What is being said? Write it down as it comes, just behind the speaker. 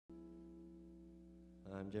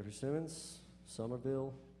I'm Jeffrey Simmons,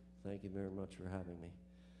 Somerville. Thank you very much for having me.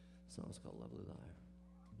 The song's called Lovely Liar.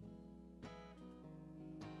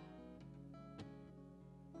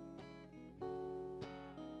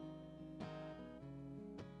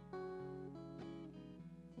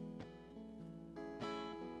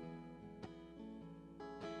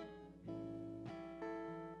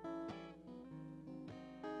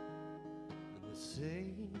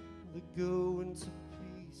 Say they go into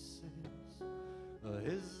pieces,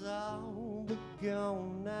 his all but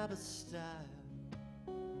gone out of style,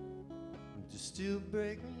 to still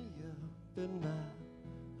break me up in my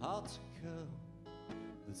heart's a cup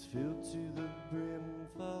that's filled to the brim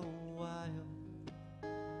for a while.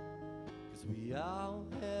 'Cause we all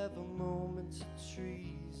have a moment of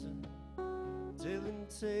treason, telling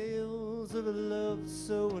tales of a love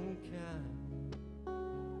so unkind,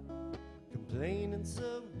 complaining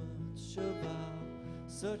so much about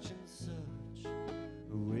such and such,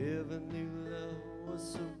 whoever knew love was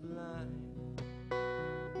so blind.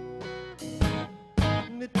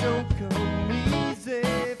 And it don't come easy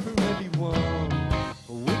for everyone,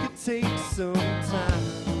 we could take some time,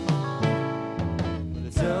 but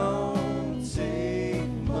it don't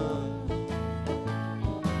take much,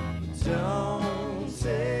 it don't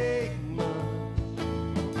take much,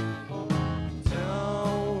 it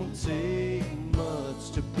don't take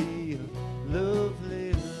to be a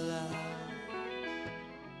lovely life.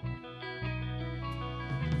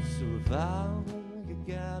 So if all you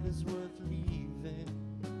got is worth leaving,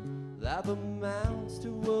 that amounts to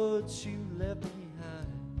what you left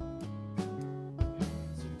behind.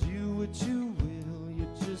 So do what you will, you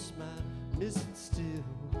just might miss it still,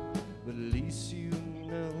 but at least you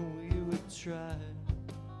know you would try.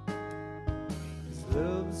 'Cause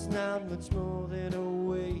love's not much more than a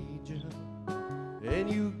wager, and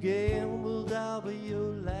you gambled out by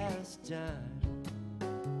your last time.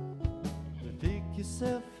 But pick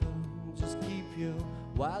yourself up, just keep your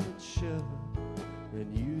wallet shut,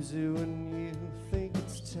 and use it when you think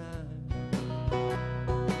it's time.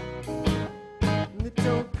 And it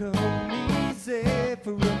don't come easy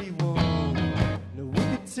for anyone, no, we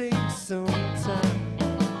could take some time.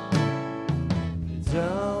 It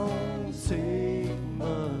don't take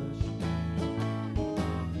much,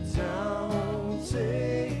 it don't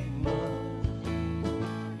take much,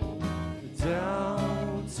 it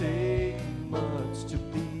don't take much to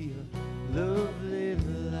be a lovely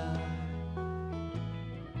life.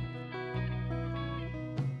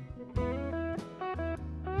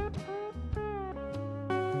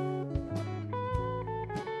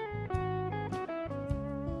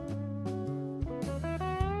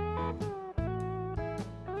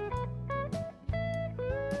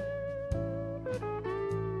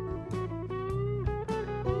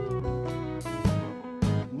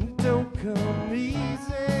 Don't come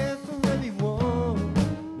easy for anyone,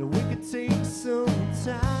 no, we could take some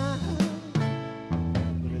time,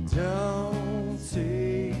 but it don't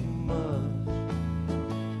take much,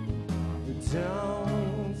 it don't